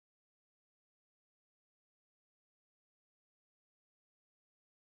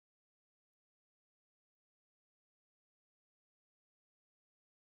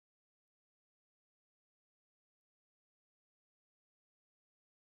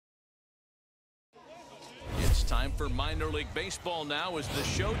Time for minor league baseball now as the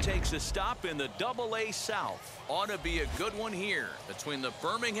show takes a stop in the Double-A South. Ought to be a good one here between the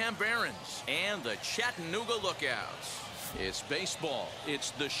Birmingham Barons and the Chatanooga Lookouts. It's baseball, it's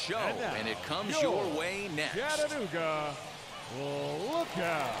the show, and it comes your way next. Chatanooga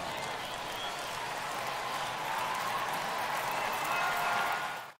Lookout.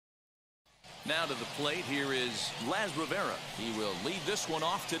 Now to the plate, here is Laz Rivera. He will lead this one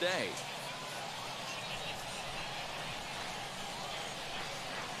off today.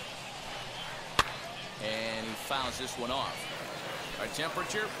 And he fouls this one off. Our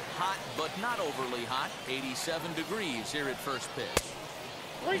temperature, hot but not overly hot, 87 degrees here at first pitch.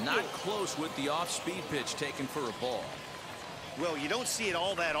 Not close with the off-speed pitch taken for a ball. Well, you don't see it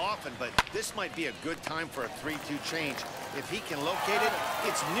all that often, but this might be a good time for a 3-2 change. If he can locate it,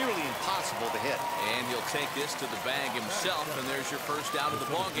 it's nearly impossible to hit. And he'll take this to the bag himself, and there's your first out of the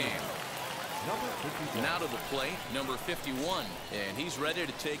ball game. Now to the plate, number 51, and he's ready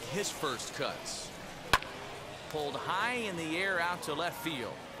to take his first cuts. Pulled high in the air out to left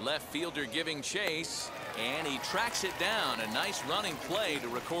field. Left fielder giving chase, and he tracks it down. A nice running play to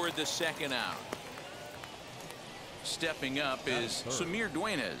record the second out. Stepping up is Samir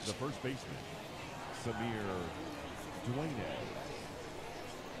Duenas. The first baseman, Samir Duenas.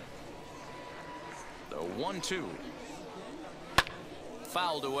 The 1-2.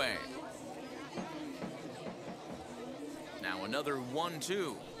 Fouled away. Now another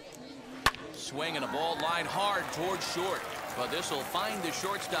 1-2. Swinging a ball line hard towards short, but this will find the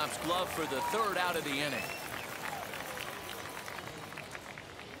shortstop's glove for the third out of the inning.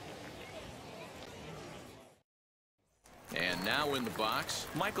 And now in the box,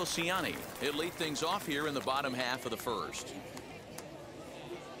 Michael Ciani. He'll lead things off here in the bottom half of the first.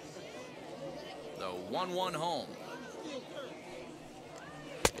 The 1-1 home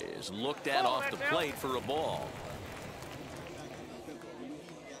is looked at off the plate for a ball.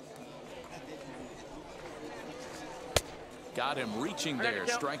 Got him reaching there.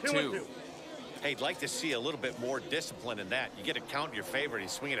 Strike two. Hey, I'd like to see a little bit more discipline in that. You get a count in your favor and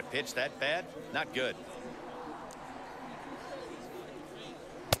he's swinging a pitch that bad. Not good.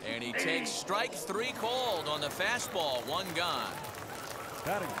 And he takes strike three called on the fastball. One gone.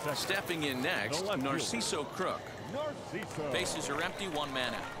 Stepping in next, Narciso Crook. Bases are empty, one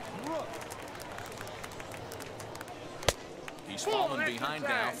man out. He's fallen behind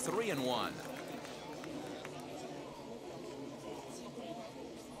now, 3-1.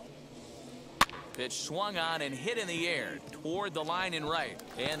 Pitch swung on and hit in the air toward the line and right.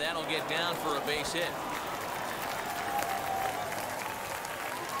 And that'll get down for a base hit.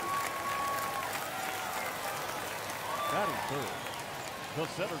 Batting third, the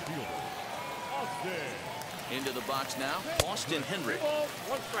center fielder, Austin. Into the box now, Austin Hendrick.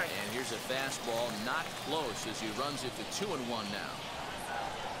 And here's a fastball not close as he runs it to 2-1 now.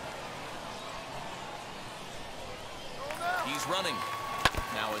 He's running.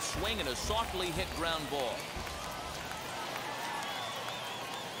 Now a swing and a softly hit ground ball.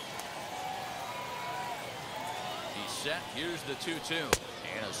 He's set. Here's the 2-2.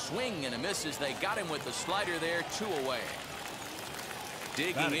 And a swing and a miss as they got him with the slider there, 2 away.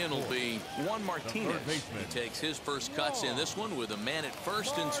 Digging in will be Juan Martinez. He takes his first cuts in this one with a man at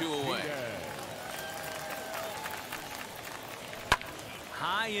first and 2 away.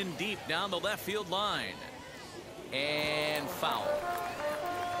 High and deep down the left field line. And foul.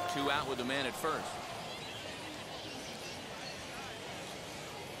 2 out with the man at first.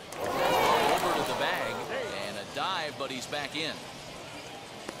 Over to the bag and a dive, but he's back in.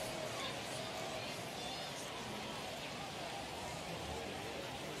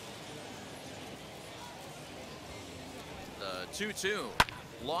 The 2-2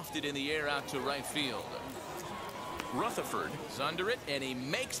 lofted in the air out to right field. Rutherford is under it, and he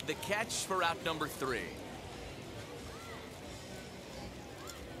makes the catch for out number 3.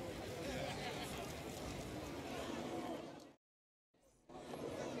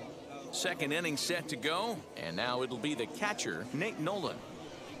 Second inning set to go, and now it'll be the catcher, Nate Nolan.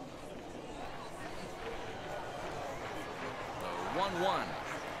 The 1-1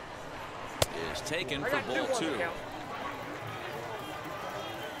 is taken for ball 2.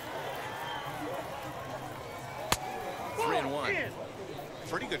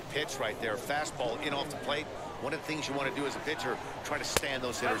 Pretty good pitch right there. Fastball in off the plate. One of the things you want to do as a pitcher, try to stand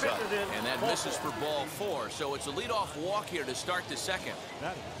those hitters up. And that misses for ball 4. So it's a leadoff walk here to start the second.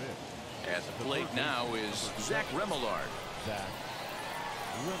 At the plate now is Zach Remillard. Zach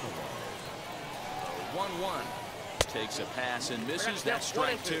Remillard. 1-1. Takes a pass and misses. That's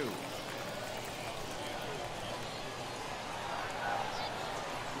strike 2.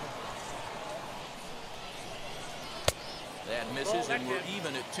 That misses, and we're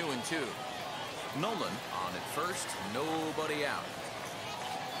even at 2-2. Nolan on at first, nobody out.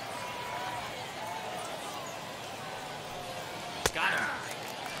 Got him.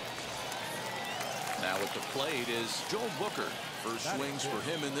 Now at the plate is Joel Booker. First swings for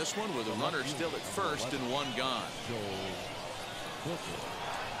him in this one with a runner still at first and one gone.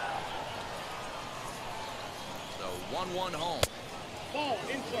 So 1-1 home. Ball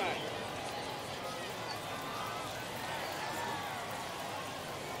inside.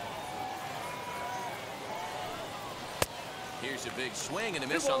 Here's a big swing and a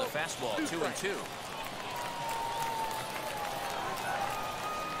miss on the fastball. 2-2.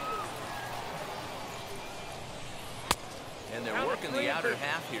 And they're working the outer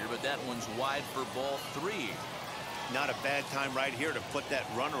half here, but that one's wide for ball 3. Not a bad time right here to put that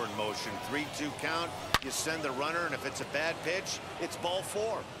runner in motion. 3-2 count. You send the runner, and if it's a bad pitch, it's ball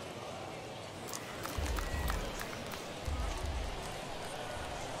 4.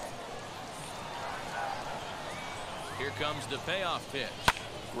 Here comes the payoff pitch.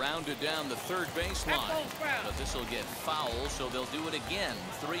 Grounded down the third baseline. But this will get foul, so they'll do it again.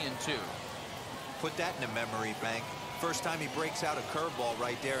 3-2. Put that in a memory bank. First time he breaks out a curveball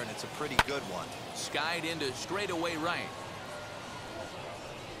right there, and it's a pretty good one. Skied into straightaway right.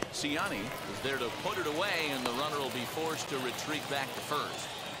 Ciani is there to put it away, and the runner will be forced to retreat back to first.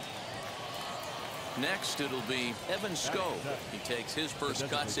 Next, it'll be Evan Skov. He takes his first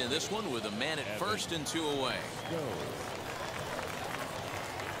cuts in this one with a man at first and 2 away.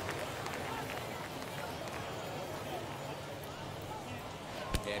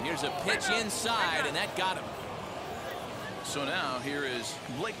 And here's a pitch inside, and that got him. So now here is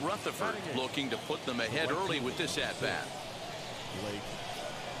Blake Rutherford looking to put them ahead early with this at-bat. Blake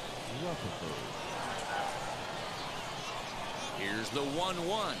Rutherford. Here's the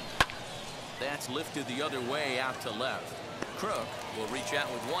 1-1. That's lifted the other way out to left. Crook will reach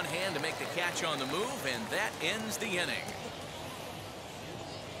out with one hand to make the catch on the move, and that ends the inning.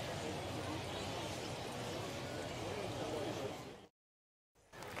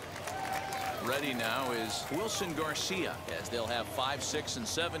 Ready now is Wilson Garcia, as they'll have 5, 6, and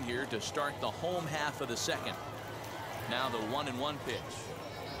 7 here to start the home half of the second. Now the 1-1 pitch.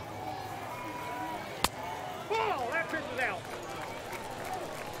 Ball, that pitch is out.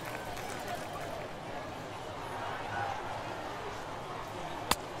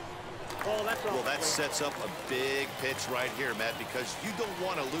 Well, that sets up a big pitch right here, Matt, because you don't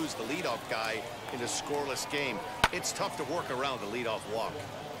want to lose the leadoff guy in a scoreless game. It's tough to work around the leadoff walk.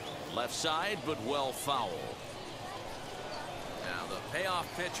 Left side, but well foul. Now the payoff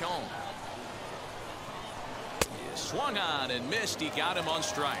pitch home. He swung on and missed. He got him on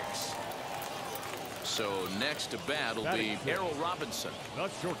strikes. So next to bat will be Errol Robinson. The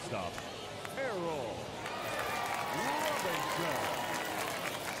shortstop, Errol Robinson.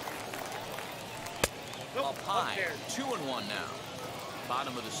 Up high, 2-1 now.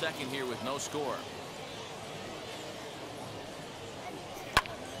 Bottom of the second here with no score.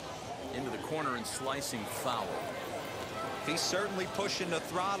 Into the corner and slicing foul. He's certainly pushing the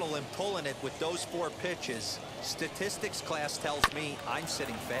throttle and pulling it with those 4 pitches. Statistics class tells me I'm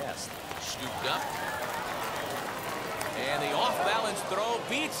sitting fast. Scooped up. And the off-balance throw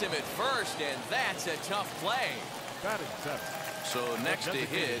beats him at first, and that's a tough play. Batting 7. So next to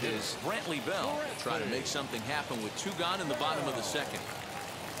hit is Brantley Bell. Trying to make something happen with 2 gone in the bottom of the second.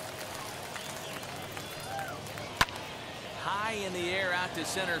 High in the air out to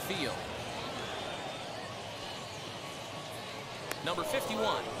center field. Number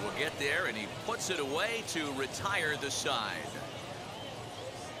 51 will get there, and he puts it away to retire the side.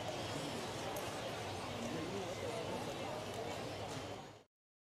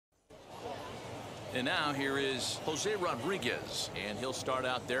 And now here is Jose Rodriguez, and he'll start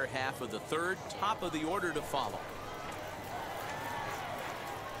out their half of the third. Top of the order to follow.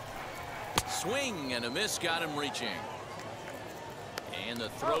 Swing and a miss got him reaching. And the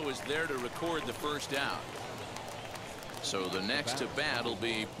throw is there to record the first out. So the next to bat will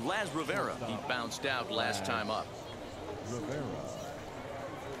be Laz Rivera. He bounced out last time up. Rivera.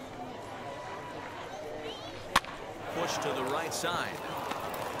 Push to the right side.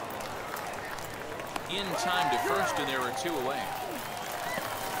 In time to first, and there are 2 away.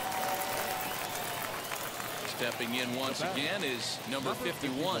 Stepping in once again is number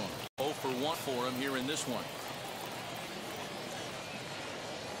 51. 0 for 1 for him here in this one.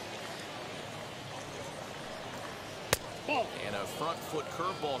 And a front foot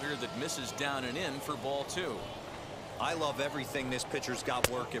curveball here that misses down and in for ball 2. I love everything this pitcher's got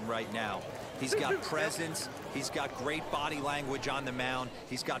working right now. He's got presence, He's got great body language on the mound.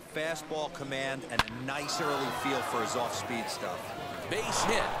 He's got fastball command and a nice early feel for his off-speed stuff. Base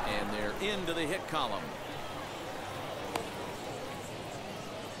hit, and they're into the hit column.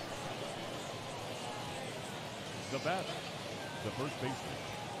 The batter, the first baseman,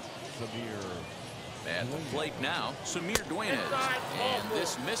 Samir. At the plate now, Samir Duenas. And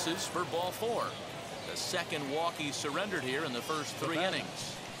this misses for ball 4. The second walk he surrendered here in the first 3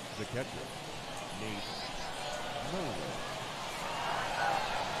 innings. The catcher, Nate Nolan.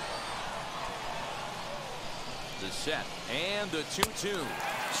 The set and the 2-2.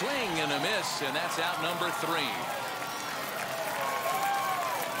 Swing and a miss, and that's out number 3.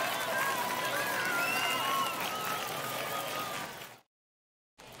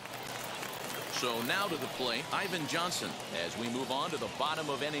 So now to the plate, Ivan Johnson, as we move on to the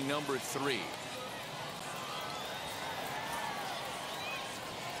bottom of inning number 3.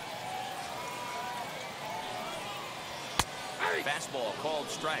 Fastball called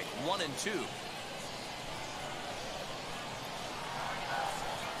strike, 1-2.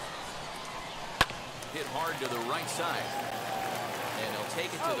 Hit hard to the right side. And he'll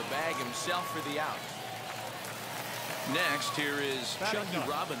take it to the bag himself for the out. Next, here is Chucky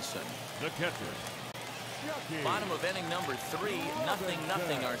Robinson. The catcher, Chucky. Bottom of inning number 3,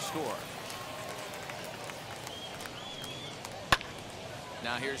 0-0 our score.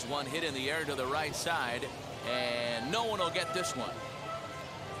 Now here's one hit in the air to the right side, and no one will get this one.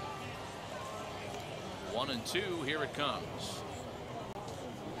 1-2, here it comes.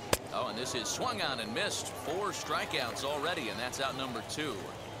 Oh, and this is swung on and missed. 4 strikeouts already, and that's out number 2.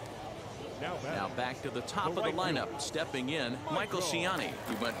 Now back to the top of the lineup. Stepping in, Michael Ciani.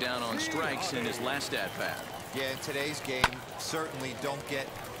 He went down on strikes in his last at-bat. Yeah, in today's game, certainly don't get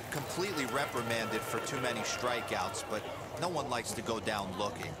completely reprimanded for too many strikeouts, but no one likes to go down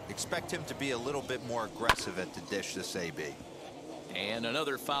looking. Expect him to be a little bit more aggressive at the dish this AB. And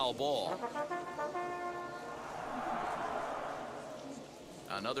another foul ball.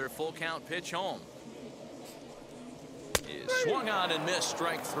 Another full count pitch home. Is swung on and missed,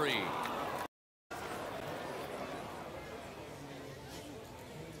 strike 3.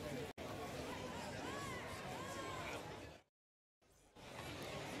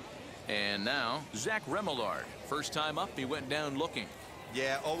 And now Zach Remillard. First time up, he went down looking.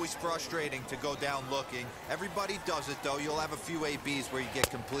 Yeah, always frustrating to go down looking. Everybody does it, though. You'll have a few ABs where you get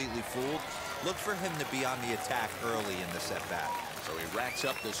completely fooled. Look for him to be on the attack early in the at-bat. So he racks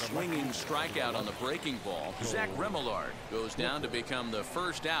up the swinging strikeout on the breaking ball. Zach Remillard goes down to become the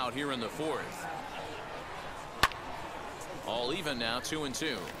first out here in the 4th. All even now,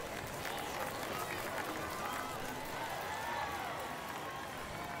 2-2.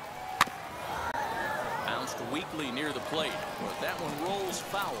 Bounced weakly near the plate, but that one rolls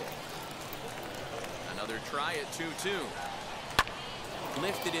foul. Another try at 2-2.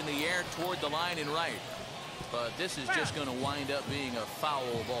 Lifted in the air toward the line and right. But this is just going to wind up being a foul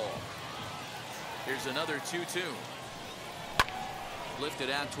ball. Here's another 2-2. Lifted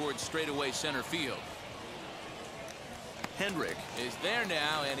out towards straightaway center field. Hendrick is there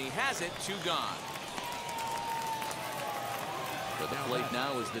now, and he has it, 2 gone. For the plate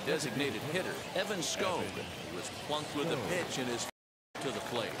now is the designated hitter, Evan Skog. He was plunked with a pitch and is to the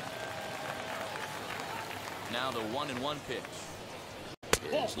plate. Now the 1-1 pitch.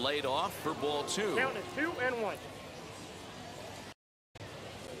 Is laid off for ball 2. Count is 2-1.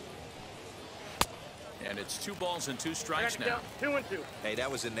 And it's 2 balls and 2 strikes now. 2-2. Hey,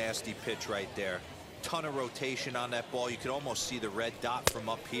 that was a nasty pitch right there. Ton of rotation on that ball. You could almost see the red dot from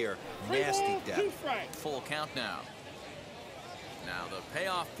up here. Nasty depth. Full count now. Now the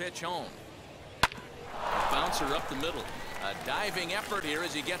payoff pitch home. Bouncer up the middle. A diving effort here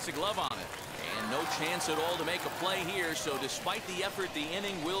as he gets a glove on it. And no chance at all to make a play here, so despite the effort, the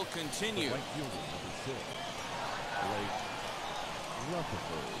inning will continue. Right fielder, number 6, Blake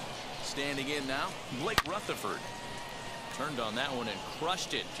Rutherford. Standing in now, Blake Rutherford. Turned on that one and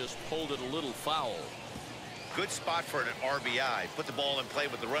crushed it, just pulled it a little foul. Good spot for an RBI. Put the ball in play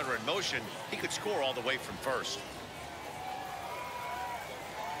with the runner in motion. He could score all the way from first.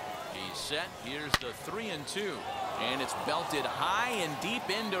 He's set. Here's the 3-2. And it's belted high and deep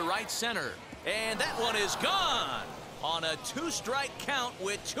into right center. And that one is gone on a 2-strike count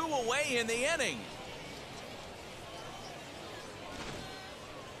with 2 away in the inning.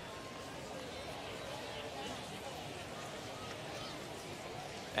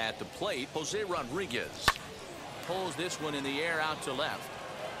 At the plate, Jose Rodriguez pulls this one in the air out to left.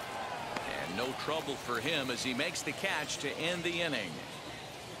 And no trouble for him as he makes the catch to end the inning.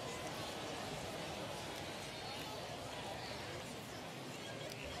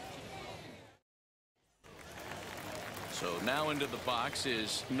 So now into the box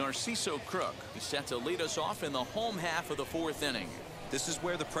is Narciso Crook. He's set to lead us off in the home half of the 4th inning. This is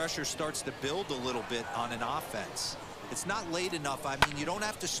where the pressure starts to build a little bit on an offense. It's not late enough. I mean, you don't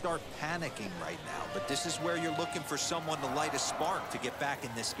have to start panicking right now, but this is where you're looking for someone to light a spark to get back in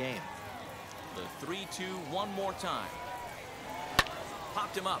this game. The 3-2 one more time.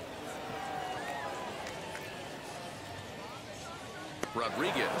 Popped him up.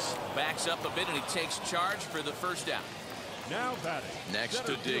 Rodriguez backs up a bit and he takes charge for the first out. Now batting. Next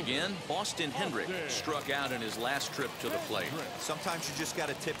to dig in, Austin Hendrick struck out in his last trip to the plate. Sometimes you just got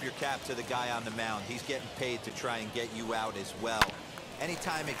to tip your cap to the guy on the mound. He's getting paid to try and get you out as well.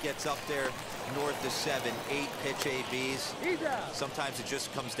 Anytime it gets up there north of 7, 8 pitch ABs, sometimes it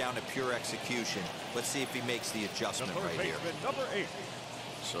just comes down to pure execution. Let's see if he makes the adjustment right here. Number 8.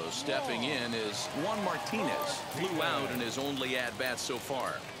 So stepping in is Juan Martinez. Flew out in his only at-bat so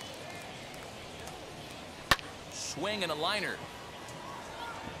far. Swing and a liner.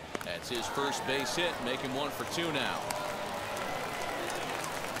 That's his first base hit, making 1 for 2 now.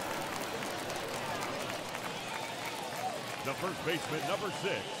 The first baseman, number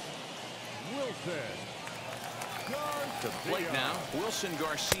 6, Wilson. To the plate now, Wilson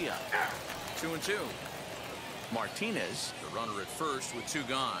Garcia. 2-2. Martinez, the runner at first with 2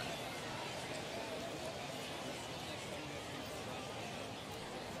 gone.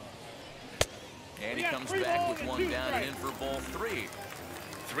 And he comes back with 1 down and in for ball 3.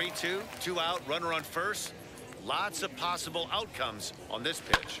 3-2, 2 out, runner on first. Lots of possible outcomes on this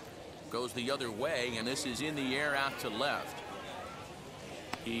pitch. Goes the other way, and this is in the air out to left.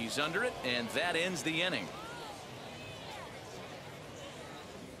 He's under it, and that ends the inning.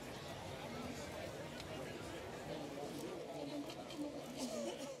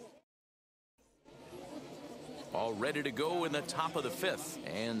 All ready to go in the top of the 5th,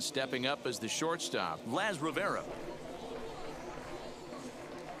 and stepping up as the shortstop, Laz Rivera.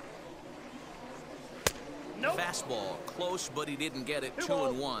 Nope. Fastball close, but he didn't get it.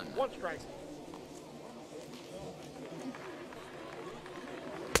 2-1. 1 strike.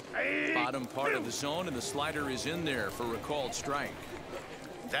 Bottom part of the zone, and the slider is in there for a called strike.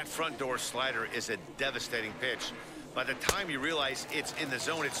 That front door slider is a devastating pitch. By the time you realize it's in the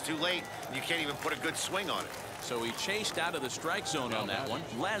zone, it's too late. You can't even put a good swing on it. So he chased out of the strike zone on that one.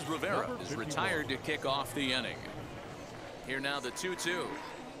 Laz Rivera is retired to kick off the inning. Here now the 2-2.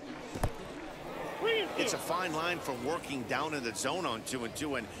 It's a fine line from working down in the zone on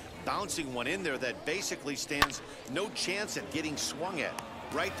 2-2 and bouncing one in there that basically stands no chance at getting swung at.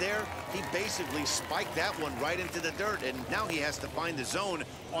 Right there, he basically spiked that one right into the dirt, and now he has to find the zone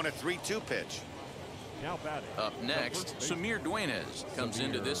on a 3-2 pitch. Now batting. Up next, Samir Dueñas comes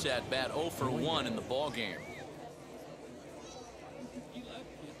into this at-bat 0 for 1 in the ballgame.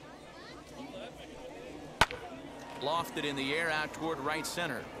 Lofted in the air out toward right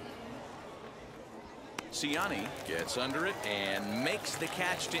center. Ciani gets under it and makes the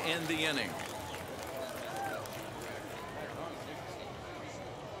catch to end the inning.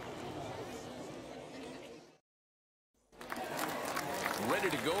 Ready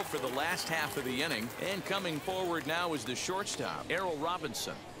to go for the last half of the inning, and coming forward now is the shortstop, Errol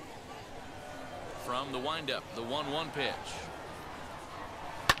Robinson. From the windup, the 1-1 pitch.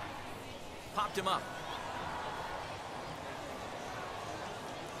 Popped him up.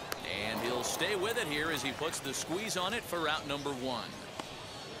 And he'll stay with it here as he puts the squeeze on it for out number 1.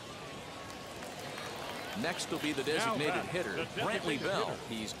 Next will be the designated hitter, Brantley Bell.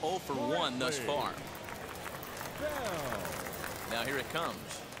 He's 0 for 1 thus far. Now here it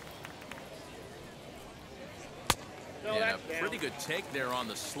comes. And a pretty good take there on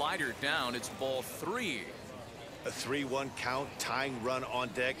the slider down. It's ball 3. A 3-1 count, tying run on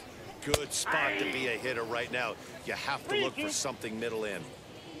deck. Good spot to be a hitter right now. You have to look for something middle in.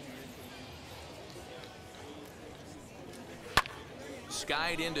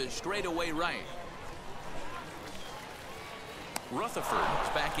 Skied into straightaway right. Rutherford is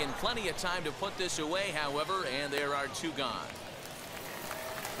back in plenty of time to put this away, however, and there are 2 gone.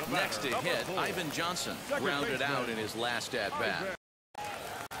 Next to hit, Ivan Johnson grounded out in his last at-bat.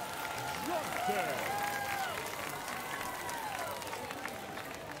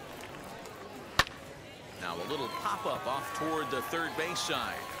 Now a little pop-up off toward the third base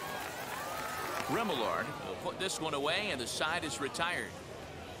side. Remillard will put this one away, and the side is retired.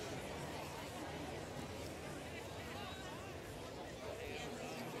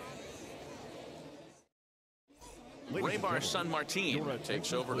 Raybar San Martin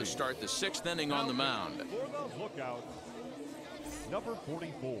takes over to start the 6th inning on the mound. number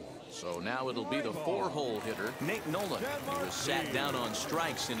 44. So now it'll be the 4-hole hitter, Nate Nolan, who was sat down on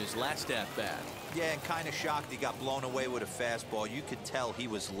strikes in his last at-bat. Yeah, and kind of shocked he got blown away with a fastball. You could tell he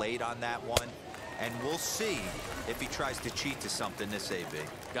was late on that one. And we'll see if he tries to cheat to something this AB.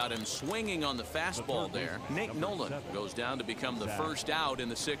 Got him swinging on the fastball there. Nate Nolan goes down to become the first out in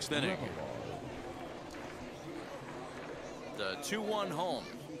the 6th inning. The 2-1 home.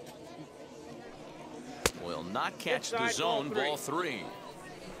 Will not catch the zone. Ball 3.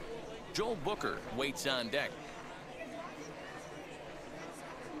 Joel Booker waits on deck.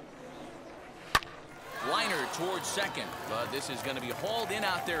 Liner towards second, but this is going to be hauled in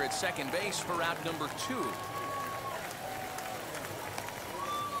out there at second base for out number 2.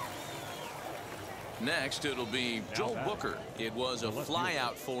 Next, it'll be Joel Booker. It was a fly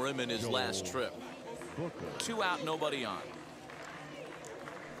out for him in his last trip. 2 out, nobody on.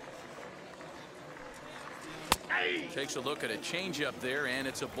 Takes a look at a changeup there, and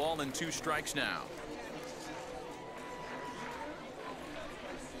it's a ball and 2 strikes now.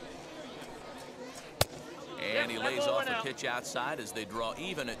 And he lays off a pitch outside as they draw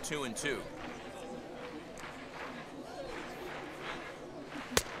even at 2-2.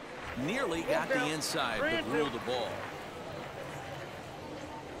 Nearly got the inside, but ruled the ball.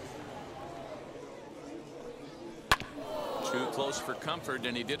 Too close for comfort,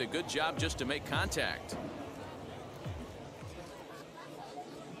 and he did a good job just to make contact.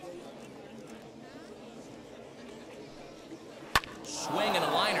 Swing and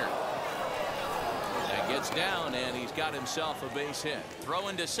a liner. That gets down, and he's got himself a base hit. Throw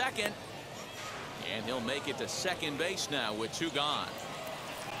into second, and he'll make it to second base now with 2 gone.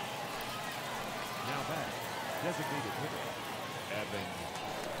 Now back, designated hitter, Evan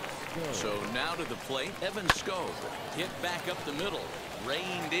Skov. So now to the plate, Evan Skov. Hit back up the middle,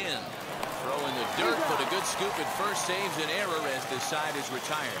 reined in. Throw in the dirt, but a good scoop at first saves an error as this side is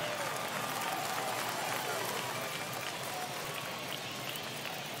retired.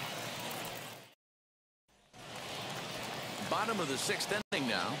 Bottom of the 6th inning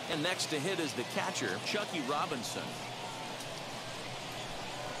now, and next to hit is the catcher, Chucky Robinson.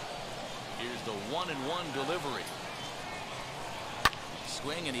 Here's the 1-1 delivery.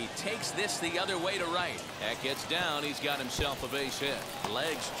 Swing, and he takes this the other way to right. That gets down. He's got himself a base hit.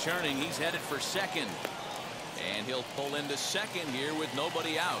 Legs churning. He's headed for second. And he'll pull into second here with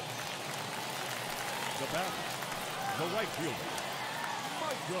nobody out. The batter, the right fielder,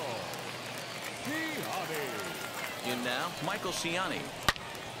 Michael Ciani. In now, Michael Ciani.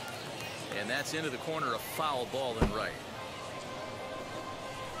 And that's into the corner, a foul ball and right.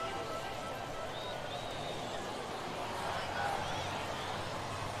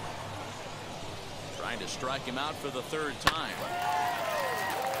 Trying to strike him out for the 3rd time.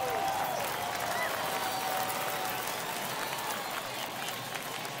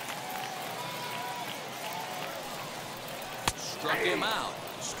 Struck him out.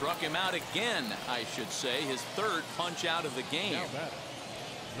 Struck him out again, I should say. His 3rd punch out of the game.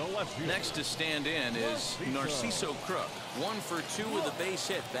 Next to stand in is Narciso Crook. 1 for 2 with a base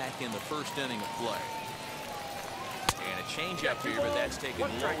hit back in the 1st inning of play. And a changeup here, but that's taken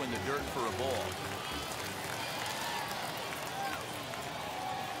low in the dirt for a ball.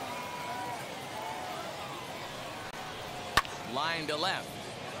 Line to left.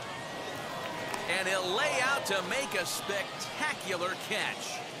 And he'll lay out to make a spectacular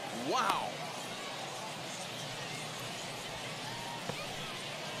catch. Wow.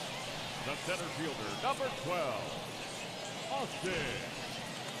 The center fielder, number 12, Austin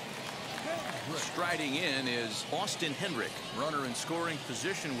Hendrick. Striding in is Austin Hendrick, runner in scoring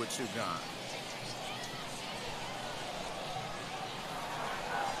position with 2 gone.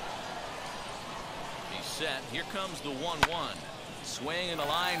 He's set. Here comes the 1-1. Swing and a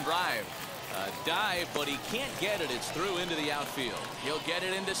line drive. A dive, but he can't get it. It's through into the outfield. He'll get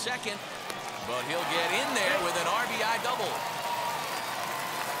it into second, but he'll get in there with an RBI double.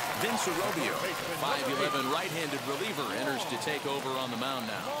 Vince Arrobio, 5'11" right-handed reliever, enters to take over on the mound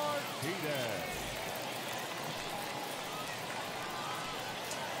now.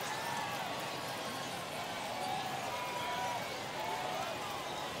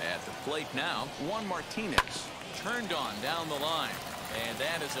 At the plate now, Juan Martinez. Turned on down the line. And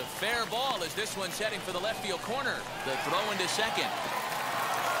that is a fair ball as this one's heading for the left field corner. The throw into second.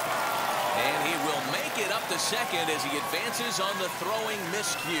 And he will make it up to second as he advances on the throwing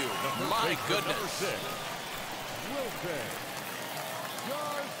miscue. My goodness.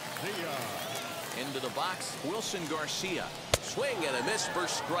 Into the box, Wilson Garcia. Swing and a miss for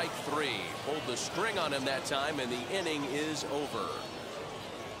strike 3. Pulled the string on him that time, and the inning is over.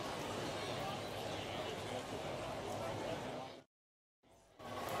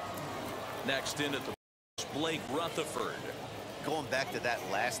 Next in at the Blake Rutherford. Going back to that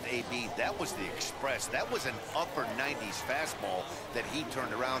last AB, that was the express. That was an upper 90s fastball that he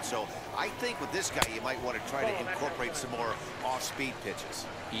turned around. So I think with this guy, you might want to try to incorporate some more off-speed pitches.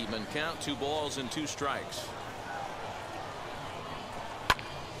 Even count, 2 balls and 2 strikes.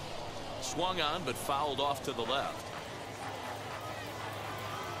 Swung on, but fouled off to the left.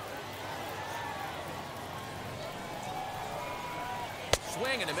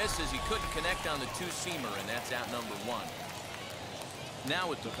 Swing and a miss as he couldn't connect on the 2-seamer, and that's out number 1.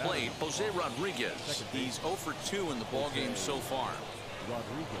 Now at the plate, Jose Rodriguez. He's 0 for 2 in the ballgame so far.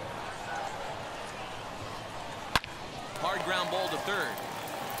 Hard ground ball to third.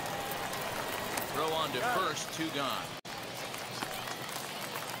 Throw on to first, 2 gone.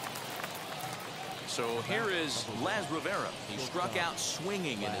 So here is Laz Rivera. He struck out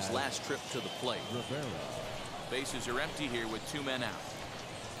swinging in his last trip to the plate. Bases are empty here with 2 men out.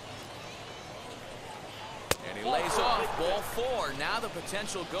 And he lays off, ball 4. Now the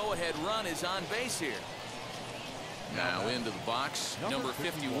potential go-ahead run is on base here. Now into the box, number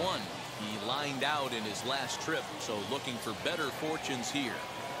 51. He lined out in his last trip, so looking for better fortunes here.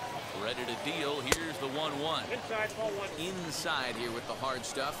 Ready to deal. Here's the 1-1. Inside, ball 1. Inside here with the hard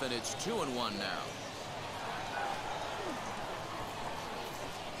stuff, and it's 2-1 now.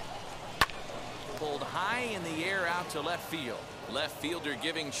 Pulled high in the air out to left field. Left fielder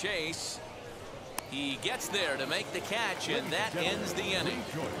giving chase. He gets there to make the catch, and that ends the inning.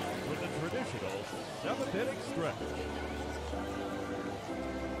 With the traditional 7th-inning stretch.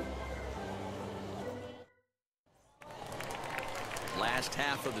 Last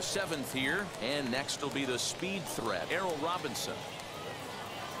half of the 7th here, and next will be the speed threat, Errol Robinson.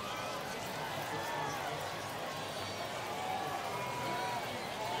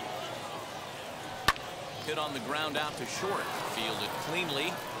 Hit on the ground out to short. Fielded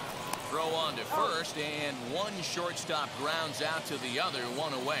cleanly. Throw on to first, and 1 shortstop grounds out to the other,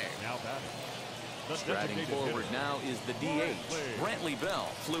 1 away. Now batting. Striding forward now is the DH. Brantley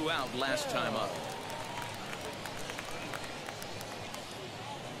Bell flew out last time up.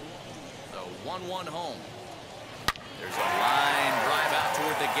 The 1-1 home. There's a line drive out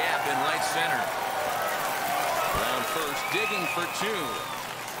toward the gap in right center. Around first, digging for 2.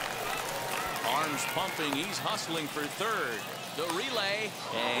 Arms pumping, he's hustling for third. The relay,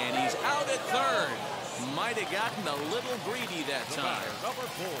 and he's out at third. Might have gotten a little greedy that time. Number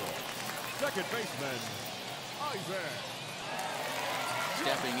 4, second baseman, Ivan.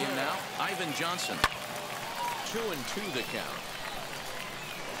 Stepping in now, Ivan Johnson. 2-2 the count.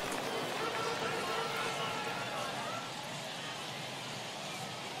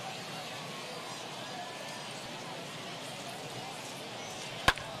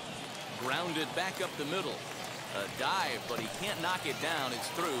 Grounded back up the middle. A dive, but he can't knock it down. It's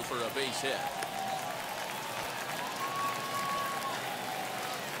through for a base hit.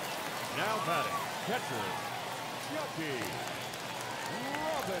 Now batting, catcher, Chucky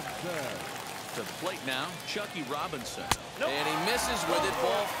Robinson. To the plate now, Chucky Robinson. And he misses with it,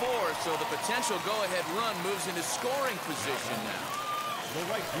 ball 4. So the potential go-ahead run moves into scoring position now. The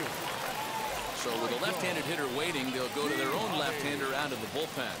right field. So with a left-handed hitter waiting, they'll go to their own left-hander out of the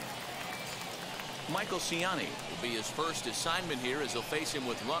bullpen. Michael Ciani will be his first assignment here as he'll face him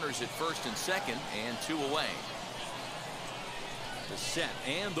with runners at first and second and 2 away. The set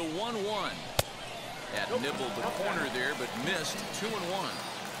and the 1-1. That nibbled the corner there, but missed. 2-1.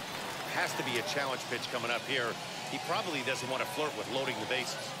 Has to be a challenge pitch coming up here. He probably doesn't want to flirt with loading the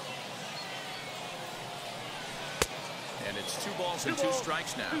bases. And it's 2 balls and 2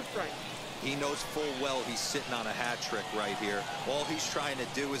 strikes now. 2 strikes. He knows full well he's sitting on a hat trick right here. All he's trying to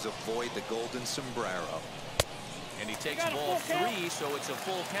do is avoid the golden sombrero. And he takes ball 3, so it's a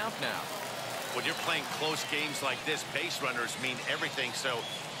full count now. When you're playing close games like this, base runners mean everything, so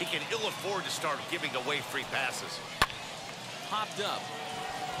he can ill afford to start giving away free passes. Popped up.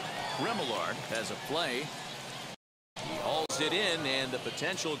 Remillard has a play. He hauls it in, and the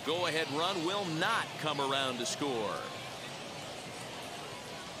potential go-ahead run will not come around to score.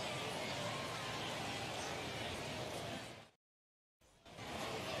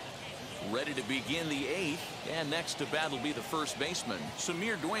 Ready to begin the 8th, and next to bat will be the first baseman,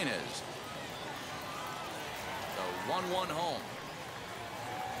 Samir Duenas. The 1-1 home.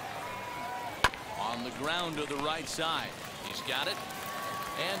 On the ground to the right side. He's got it.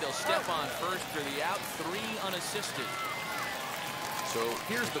 And he'll step on first for the out, 3 unassisted. So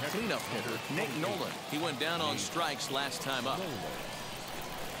here's the cleanup hitter, Nate Nolan. He went down on strikes last time up.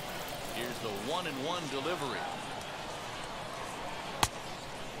 Here's the 1-1 delivery.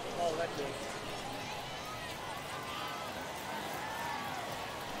 Oh, that's it.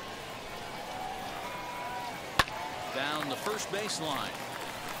 down the first baseline.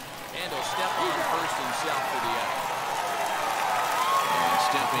 And he'll step on first himself for the out. And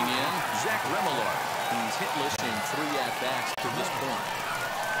stepping in, Zach Remillard. He's hitless in 3 at-bats to this point.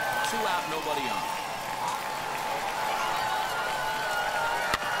 2 out, nobody on.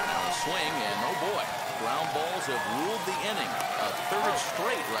 Now a swing, and oh boy, ground balls have ruled the inning. A 3rd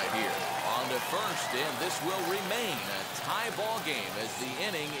straight right here. On to first, and this will remain a tie ball game as the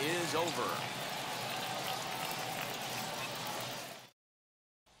inning is over.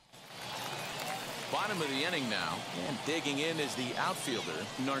 Bottom of the inning now, and digging in is the outfielder,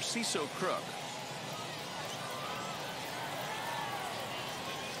 Narciso Crook.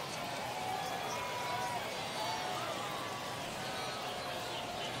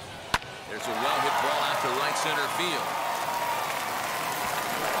 There's a well-hit ball out to right center field.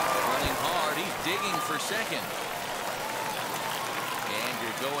 Running hard, he's digging for second. And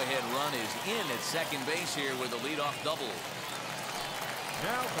your go-ahead run is in at second base here with a leadoff double.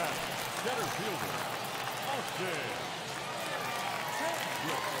 Now batting, center fielder, Austin.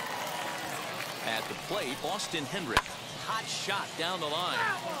 At the plate, Austin Hendrick. Hot shot down the line.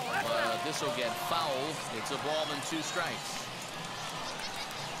 But this will get foul. It's a ball and 2 strikes.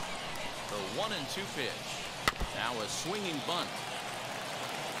 The 1-2 pitch. Now a swinging bunt.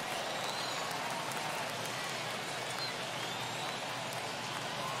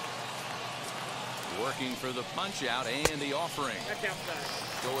 Working for the punch out and the offering.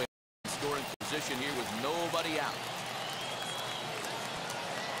 Go ahead, scoring position here with nobody out.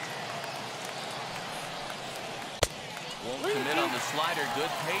 Won't commit on the slider.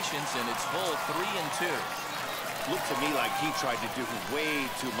 Good patience, and it's full 3-2. Looked to me like he tried to do way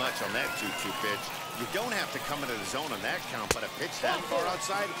too much on that 2-2 pitch. You don't have to come into the zone on that count, but a pitch that far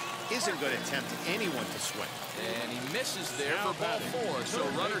outside isn't going to tempt anyone to swing. And he misses there for ball 4. So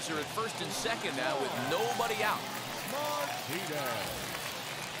runners are at first and second now with nobody out.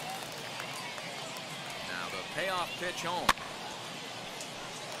 Now the payoff pitch home.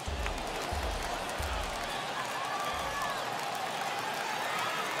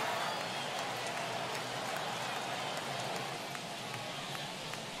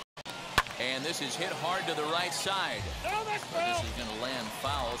 And this is hit hard to the right side. But this is going to land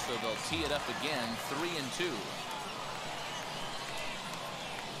foul, so they'll tee it up again, 3-2.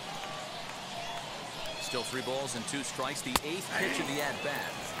 Still 3 balls and 2 strikes. The 8th pitch of the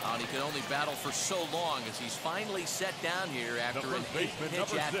at-bat. And he can only battle for so long as he's finally set down here after an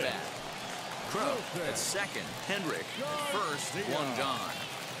 8-pitch at-bat. Crook at second. Hendrick at first. 1 gone.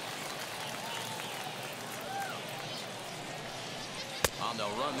 They'll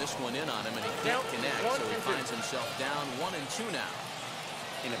run this one in on him, and he can't connect, so he finds himself down 1-2 now.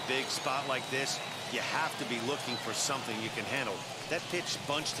 In a big spot like this, you have to be looking for something you can handle. That pitch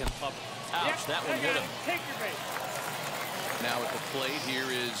bunched him up. Ouch, that one hit him. Take your base. Now at the plate, here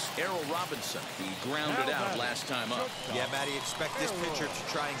is Errol Robinson. He grounded out last time up. Yeah, Matty, expect this pitcher to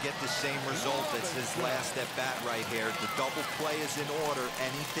try and get the same result as his last at bat right here. The double play is in order.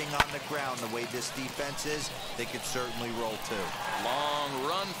 Anything on the ground, the way this defense is, they could certainly roll too. Long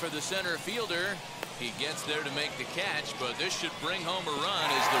run for the center fielder. He gets there to make the catch, but this should bring home a run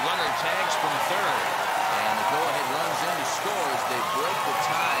as the runner tags from third. And the go-ahead runs in to score as they break the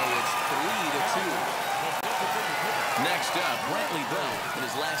tie. It's 3-2. Next up, Brantley Bell. In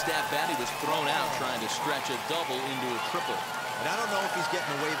his last at-bat, he was thrown out trying to stretch a double into a triple. And I don't know if he's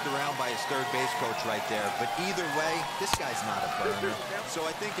getting waved around by his third base coach right there, but either way, this guy's not a burner. So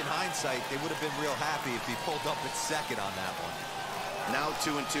I think in hindsight, they would have been real happy if he pulled up at second on that one. Now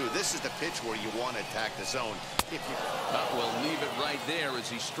 2-2. This is the pitch where you want to attack the zone. But we'll leave it right there as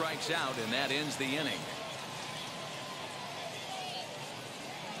he strikes out, and that ends the inning.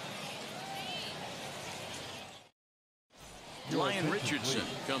 Ryan Richardson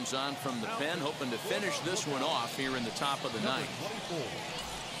comes on from the pen, hoping to finish this one off here in the top of the 9th.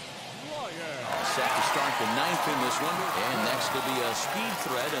 All set to start the 9th in this one. And next will be a speed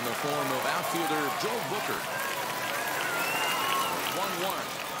threat in the form of outfielder Joe Booker. 1-1.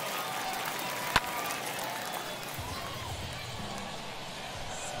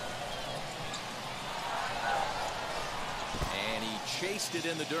 And he chased it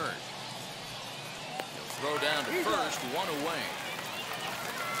in the dirt. Throw down to first, 1 away.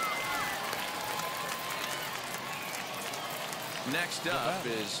 Next up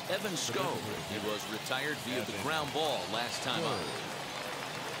is Evan Skov. He was retired via the ground ball last time up.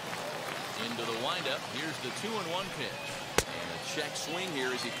 Into the windup. Here's the 2-1 pitch. And a check swing here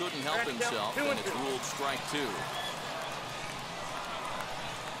as he couldn't help himself, and it's ruled strike 2.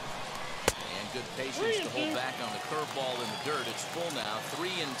 And good patience to hold back on the curveball in the dirt. It's full now,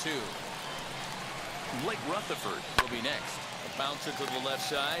 3-2. Blake Rutherford will be next. Bounce it to the left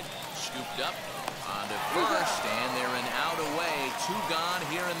side. Scooped up onto first, and they're an out away. 2 gone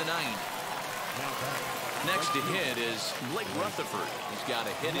here in the 9th. Next to hit is Blake Rutherford. He's got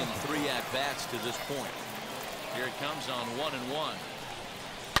a hit in 3 at-bats to this point. Here it comes on 1-1.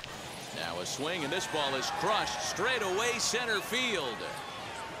 Now a swing, and this ball is crushed straight away center field.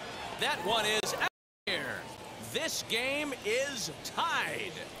 That one is out here. This game is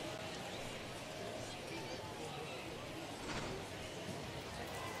tied.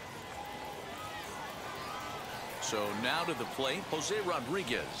 So now to the plate, Jose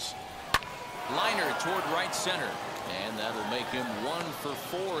Rodriguez. Liner toward right center, and that'll make him 1 for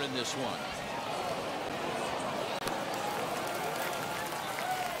 4 in this one.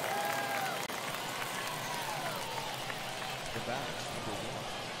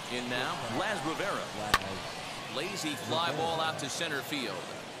 In now, Las Rivera. Lazy fly ball out to center field.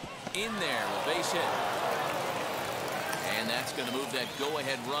 In there, a base hit. And that's going to move that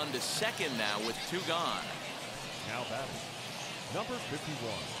go-ahead run to second now with 2 gone. Now batting, number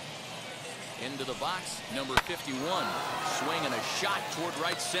 51. Into the box, number 51. Swinging a shot toward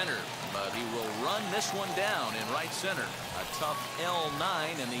right center, but he will run this one down in right center. A tough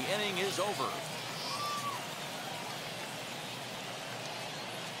L9, and the inning is over.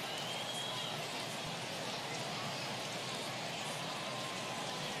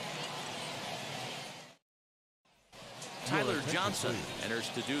 Tyler Johnson enters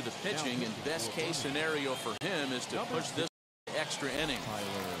to do the pitching, and best case scenario for him is to push this extra inning.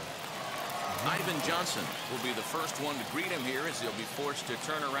 Ivan Johnson will be the first one to greet him here, as he'll be forced to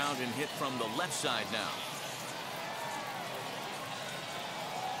turn around and hit from the left side now.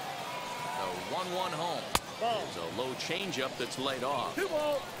 The 1-1 home. It's a low changeup that's laid off. 2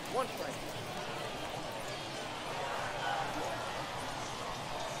 balls, 1 strike.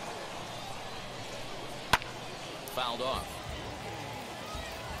 Fouled off.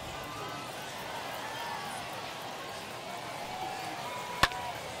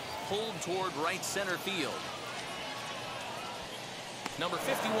 Pulled toward right center field. Number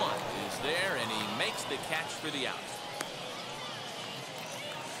 51 is there, and he makes the catch for the out.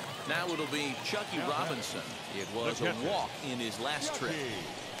 Now it'll be Chucky Robinson. It was a walk in his last trip.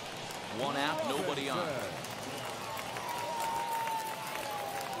 1 out, nobody on.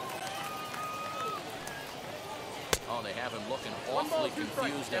 Oh, they have him looking awfully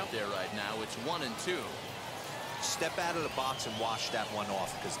confused up there right now. It's 1-2. Step out of the box and wash that one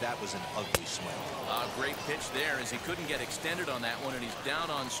off, because that was an ugly swing. Great pitch there, as he couldn't get extended on that one, and he's down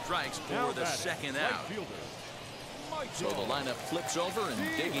on strikes for the second out. So the lineup flips over,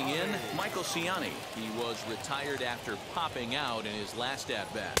 and digging in, Michael Ciani. He was retired after popping out in his last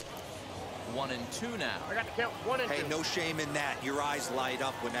at-bat. 1-2 now. I got the count. 1-2. Hey, no shame in that. Your eyes light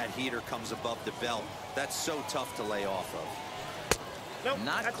up when that heater comes above the belt. That's so tough to lay off of. Nope,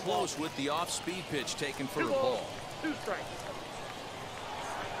 not close with the off-speed pitch taken for a ball. 2 strikes.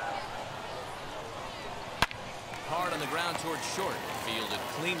 Hard on the ground towards short. Fielded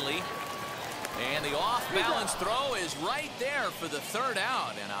cleanly. And the off-balance throw is right there for the 3rd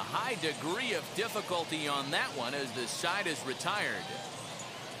out. And a high degree of difficulty on that one as the side is retired.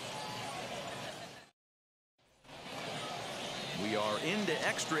 We are into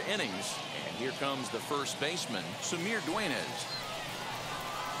extra innings. And here comes the first baseman, Samir Duenas.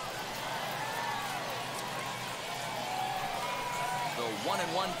 The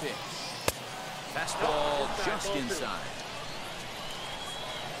 1-1 pitch. Fastball just inside.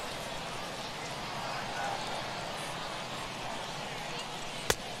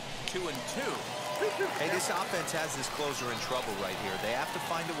 2-2. Hey, this offense has this closer in trouble right here. They have to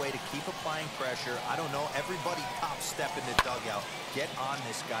find a way to keep applying pressure. I don't know. Everybody top step in the dugout. Get on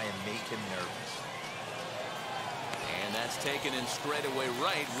this guy and make him nervous. And that's taken in straightaway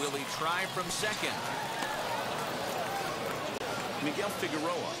right. Will he try from second? Miguel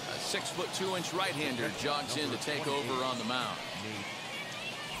Figueroa, a 6'2" right-hander, jogs in to take over on the mound.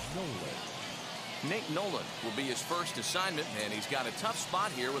 Nate Nolan will be his first assignment, and he's got a tough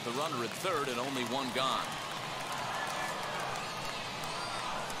spot here with the runner at 3rd and only 1 gone.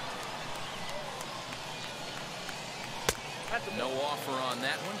 No offer on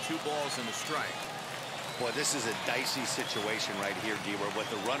that one. 2 balls and a strike. Boy, this is a dicey situation right here, D, where with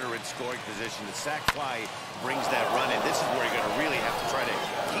the runner in scoring position, the sac fly brings that run in. This is where you're going to really have to try to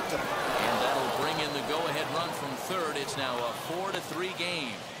keep them. And that'll bring in the go-ahead run from 3rd. It's now a 4-3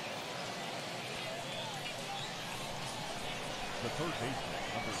 game. The third baseman,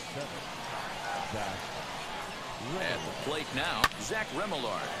 number 7, Zach Remillard. At the plate now, Zach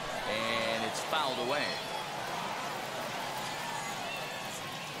Remillard. And it's fouled away.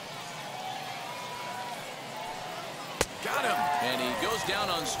 Got him. And he goes down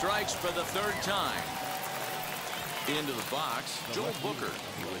on strikes for the third time. Into the box, Joel Booker.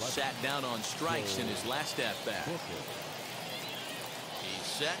 He was sat down on strikes in his last at-bat. He's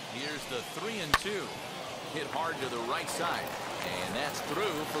set. Here's the 3-2. Hit hard to the right side. And that's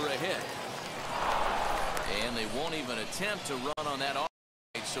through for a hit. And they won't even attempt to run on that.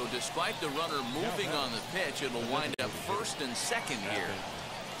 So despite the runner moving on the pitch, it'll wind up first and second here.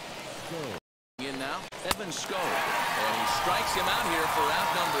 In now, Evan Sco. And he strikes him out here for out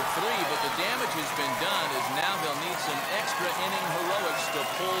number 3, but the damage has been done as now they'll need some extra inning heroics to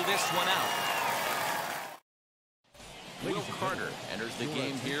pull this one out. Will Carter enters the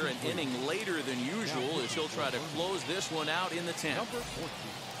game here an inning later than usual as he'll try to close this one out in the 10th.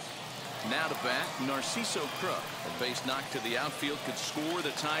 Now to bat, Narciso Crook. A base knock to the outfield could score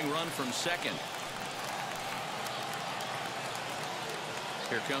the tying run from second.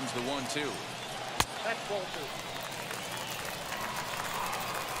 Here comes the 1-2. That's ball 2.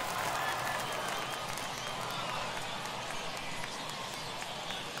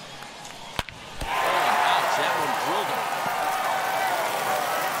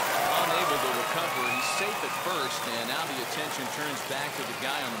 Safe at first, and now the attention turns back to the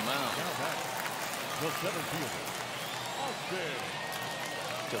guy on the mound. The center fielder, Austin.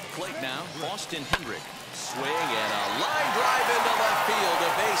 To the plate now, Austin Hendrick. Swing and a line drive into left field, a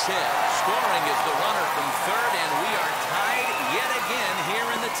base hit. Scoring is the runner from third, and we are tied yet again here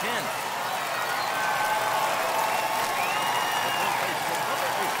in the 10th.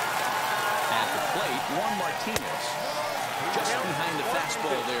 At the plate, Juan Martinez. Just behind the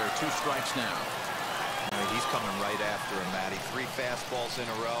fastball there, 2 strikes now. He's coming right after him, Matty. 3 fastballs in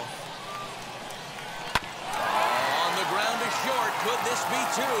a row. On the ground to short. Could this be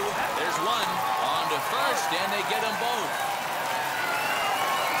 2? There's 1. On to first, and they get them both.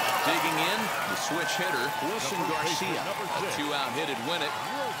 Digging in, the switch hitter, Wilson Garcia. A 2-out hit would win it.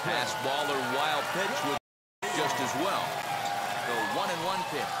 Pass ball or wild pitch would just as well. The 1-1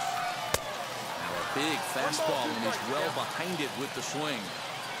 pitch. Now a big fastball, and he's well behind it with the swing.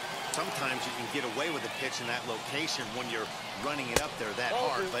 Sometimes you can get away with a pitch in that location when you're running it up there that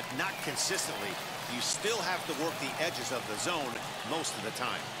hard, but not consistently. You still have to work the edges of the zone most of the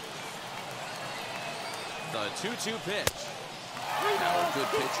time. The 2-2 pitch. Now a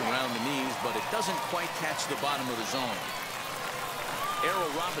good pitch around the knees, but it doesn't quite catch the bottom of the zone. Errol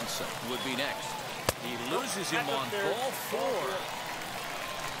Robinson would be next. He loses him on ball 4.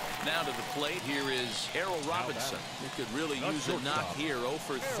 Now to the plate, here is Errol Robinson. He could really use a knock here, 0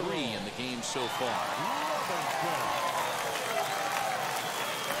 for 3 in the game so far.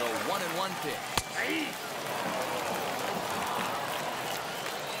 The 1-1 pitch.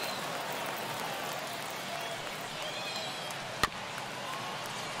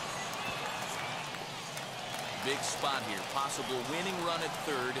 Big spot here. Possible winning run at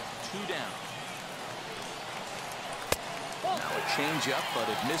third. 2 down. Now a changeup, but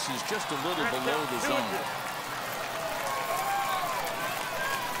it misses just a little below the zone.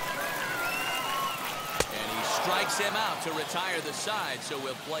 And he strikes him out to retire the side, so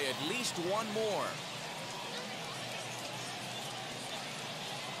we'll play at least 1 more.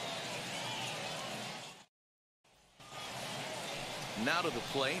 Now to the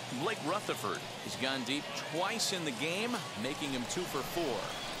plate, Blake Rutherford. He's gone deep twice in the game, making him 2 for 4.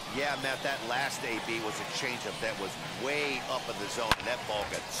 Yeah, Matt, that last AB was a changeup that was way up in the zone, and that ball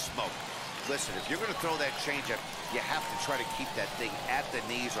got smoked. Listen, if you're going to throw that changeup, you have to try to keep that thing at the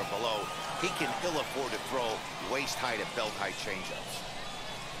knees or below. He can ill afford to throw waist-high to belt-high changeups.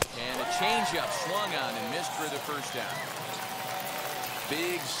 And a changeup swung on and missed for the first down.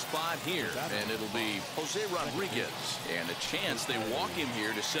 Big spot here, and it'll be Jose Rodriguez. And a chance they walk him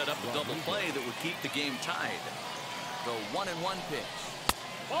here to set up a double play that would keep the game tied. The 1-1 pitch.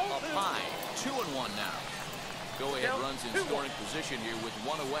 Up high, 2-1 now. Go-ahead runs in scoring position here with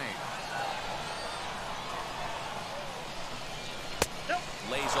 1 away.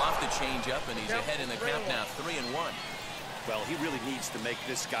 Lays off the changeup, and he's ahead in the count now, 3-1. Well, he really needs to make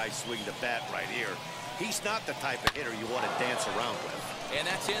this guy swing the bat right here. He's not the type of hitter you want to dance around with. And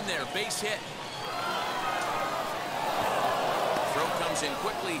that's in there, base hit. Throw comes in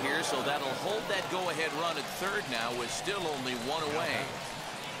quickly here, so that'll hold that go-ahead run at third now with still only 1 away.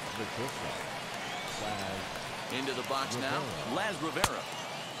 Into the box now, Laz Rivera.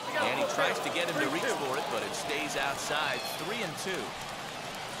 And he tries to get him to reach for it, but it stays outside. 3-2.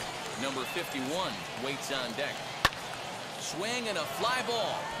 Number 51 waits on deck. Swing and a fly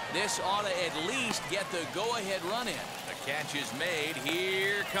ball. This ought to at least get the go-ahead run in. The catch is made.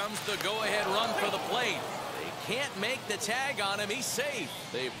 Here comes the go-ahead run for the plate. They can't make the tag on him. He's safe.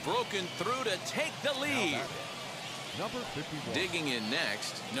 They've broken through to take the lead. number 51. Digging in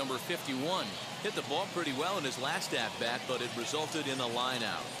next, number 51. Hit the ball pretty well in his last at-bat, but it resulted in a line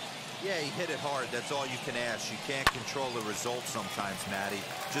out. Yeah, he hit it hard. That's all you can ask. You can't control the result sometimes, Matty.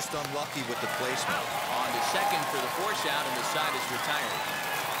 Just unlucky with the placement. On to second for the force out, and the side is retired.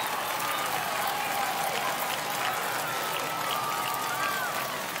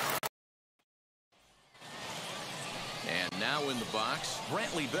 And now in the box,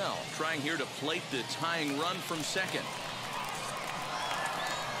 Brantley Bell trying here to plate the tying run from second.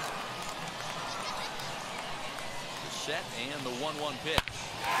 The set and the 1-1 pitch.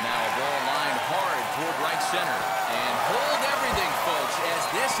 Now a ball lined hard toward right center. And hold everything, folks, as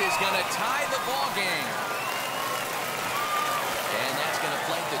this is going to tie the ball game. And that's going to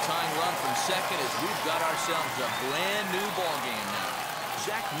plate the tying run from second as we've got ourselves a brand new ball game now.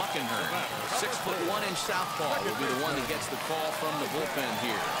 Zach Muckenhern, 6'1" southpaw, will be the one that gets the call from the bullpen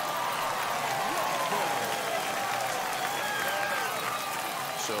here.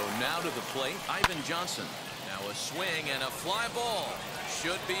 So now to the plate, Ivan Johnson. Now a swing and a fly ball.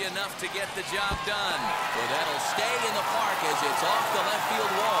 Should be enough to get the job done. Well, that'll stay in the park as it's off the left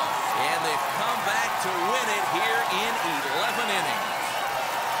field wall. And they've come back to win it here in 11 innings.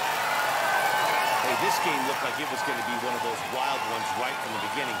 Hey, this game looked like it was going to be one of those wild ones right from the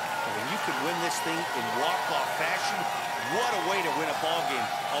beginning. And when you could win this thing in walk-off fashion, what a way to win a ball game.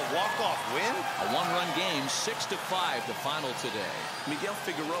 A walk-off win? A one-run game, 6-5 the final today. Miguel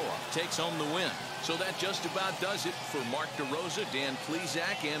Figueroa takes home the win. So that just about does it for Mark DeRosa, Dan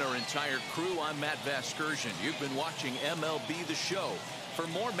Plesac, and our entire crew. I'm Matt Vasgersian. You've been watching MLB The Show. For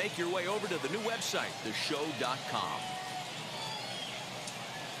more, make your way over to the new website, theshow.com.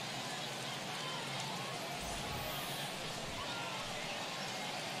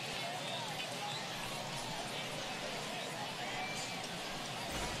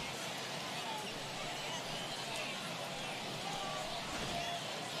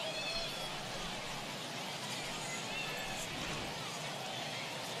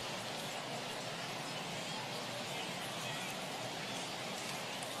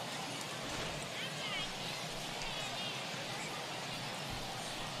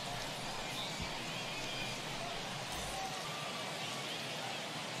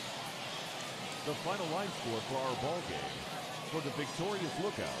 The final line score for our ball game. For the victorious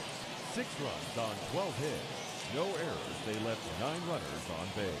Lookouts, 6 runs on 12 hits. No errors. They left 9 runners on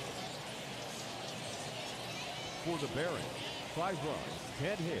base. For the Barons, 5 runs,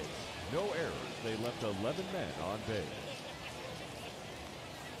 10 hits. No errors. They left 11 men on base.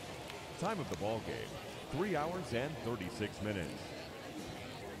 Time of the ball game, 3 hours and 36 minutes.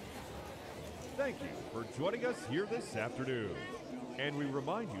 Thank you for joining us here this afternoon. And we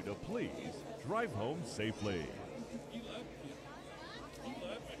remind you to please drive home safely.